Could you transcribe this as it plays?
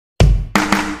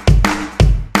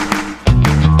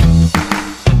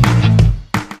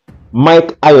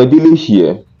Mike Ayodele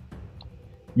here.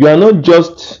 You are not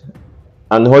just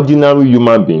an ordinary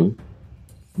human being,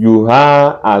 you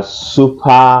are a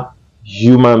super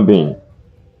human being.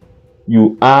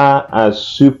 You are a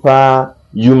super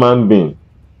human being.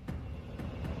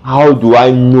 How do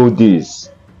I know this?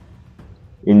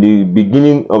 In the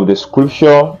beginning of the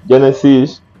scripture,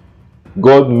 Genesis,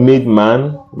 God made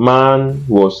man. Man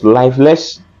was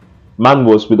lifeless. Man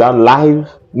was without life,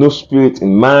 no spirit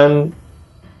in man.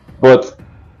 But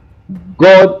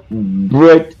God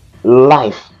breathed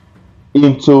life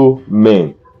into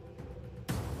men.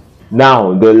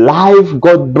 Now, the life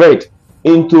God breathed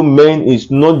into men is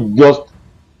not just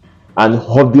an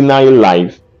ordinary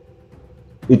life,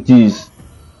 it is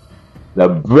the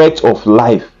breath of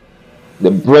life,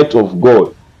 the breath of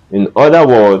God. In other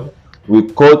words, we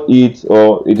call it,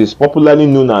 or it is popularly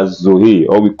known as Zoe,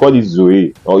 or we call it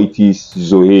Zoe, or it is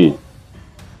Zoe.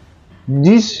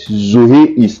 This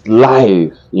Zoe is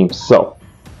life himself,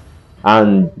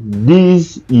 and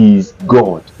this is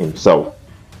God himself.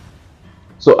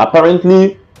 So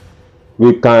apparently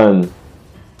we can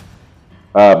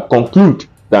conclude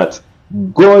that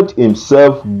God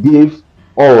himself gave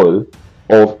all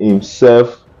of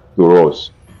himself to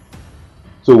us.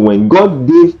 So when God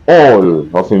gave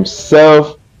all of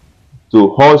himself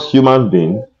to us human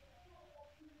beings,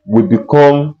 we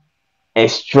become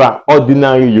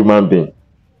extraordinary human being.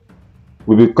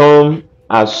 We become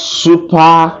a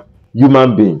super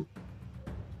human being.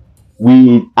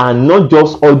 We are not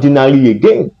just ordinary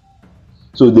again.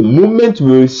 So the moment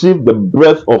we receive the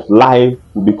breath of life,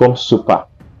 we become super.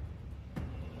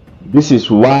 This is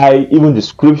why even the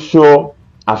scripture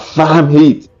affirms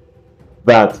it,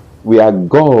 that we are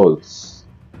gods.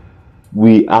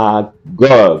 We are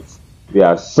gods. We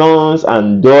are sons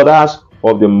and daughters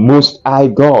of the Most High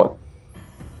God.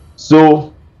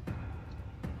 So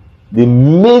the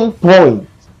main point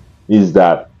is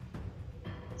that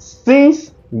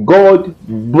since God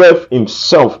breathed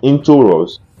himself into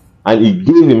us and he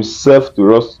gave himself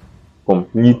to us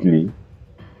completely,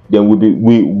 then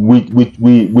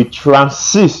we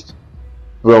transit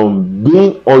from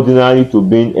being ordinary to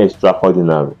being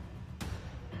extraordinary.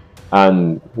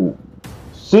 And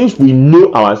since we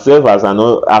know ourselves as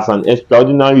an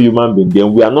extraordinary human being,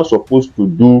 then we are not supposed to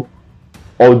do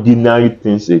ordinary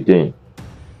things again.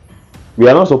 We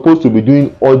are not supposed to be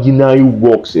doing ordinary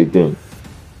works again.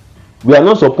 We are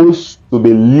not supposed to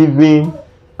be living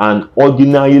an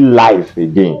ordinary life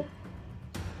again.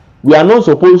 We are not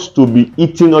supposed to be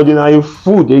eating ordinary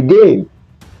food again.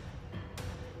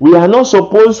 We are not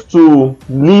supposed to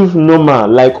live normal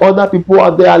like other people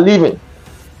out there are living,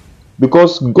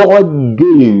 because God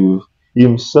gave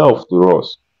himself to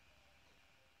us.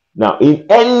 Now, in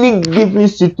any given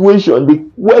situation, the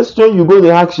question you're going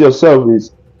to ask yourself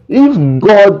is, if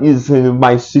God is in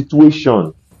my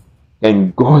situation,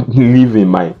 can God live in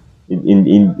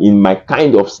my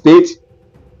kind of state?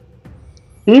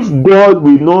 If God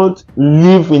will not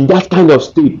live in that kind of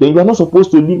state, then you are not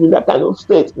supposed to live in that kind of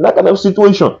state, in that kind of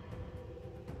situation.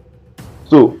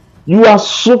 So you are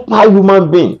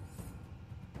superhuman being.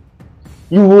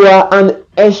 You are an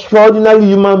extraordinary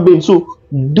human being. So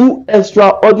do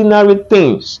extraordinary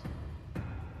things.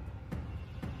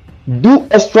 Do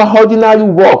extraordinary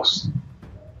works.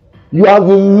 You have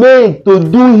been made to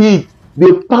do it.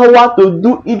 The power to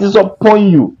do it is upon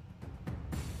you.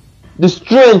 The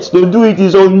strength to do it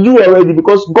is on you already,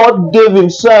 because God gave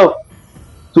himself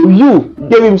to you,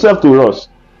 gave himself to us.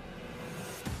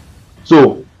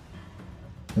 So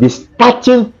the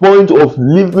starting point of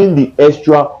living the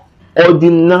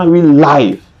extraordinary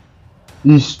life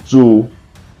is to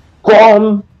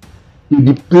come to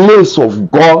the place of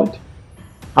God.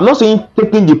 I'm not saying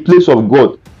taking the place of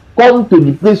God. Come to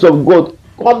the place of God.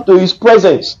 Come to his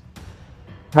presence.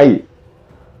 Hey,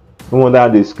 no wonder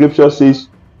the scripture says,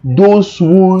 those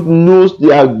who knows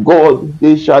their God,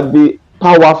 they shall be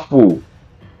powerful.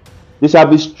 They shall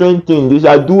be strengthened. They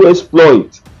shall do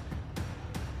exploit.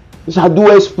 They shall do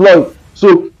exploit.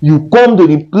 So you come to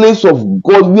the place of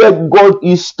God where God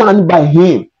is, stand by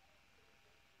him.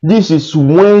 This is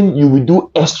when you will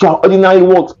do extraordinary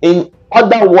works. In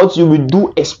other words, you will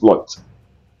do exploit.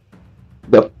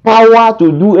 The power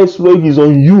to do exploit is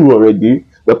on you already.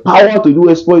 The power to do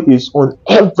exploit is on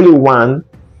everyone.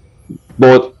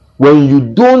 But when you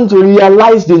don't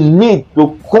realize the need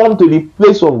to come to the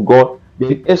place of God,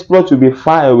 the exploit will be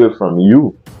far away from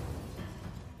you.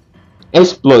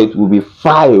 Exploit will be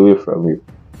far away from you.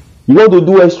 You want to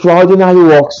do extraordinary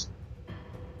works.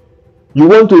 You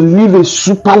want to live a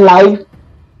super life.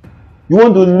 You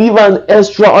want to live an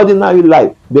extraordinary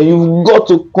life. Then you've got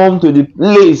to come to the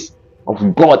place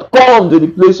of God. Come to the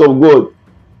place of God.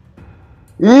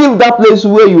 Leave that place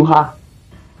where you are.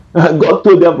 God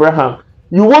told Abraham,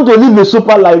 you want to live a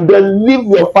super life, then leave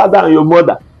your father and your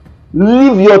mother.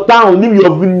 Leave your town, leave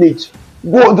your village.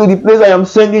 Go to the place I am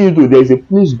sending you to. There is a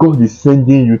place God is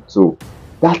sending you to.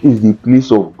 That is the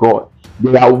place of God.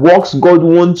 There are works God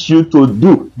wants you to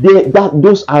do.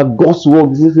 Those are God's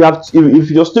works. If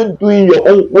you're still doing your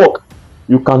own work,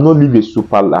 you cannot live a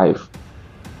super life.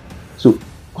 So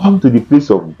come to the place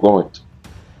of God.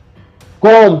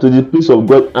 Come to the place of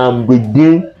God and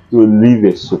begin to live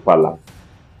a super life.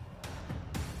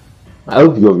 I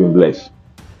hope you have been blessed.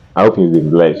 I hope you've been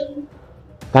blessed.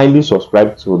 Kindly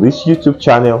subscribe to this YouTube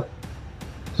channel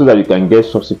so that you can get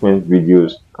subsequent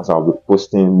videos as I'll be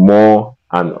posting more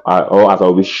or as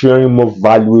I'll be sharing more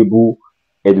valuable,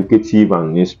 educative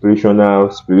and inspirational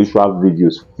spiritual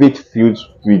videos, faith-filled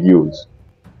videos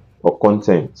or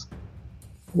content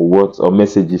or words or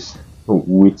messages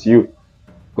with you.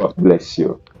 God bless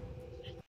you.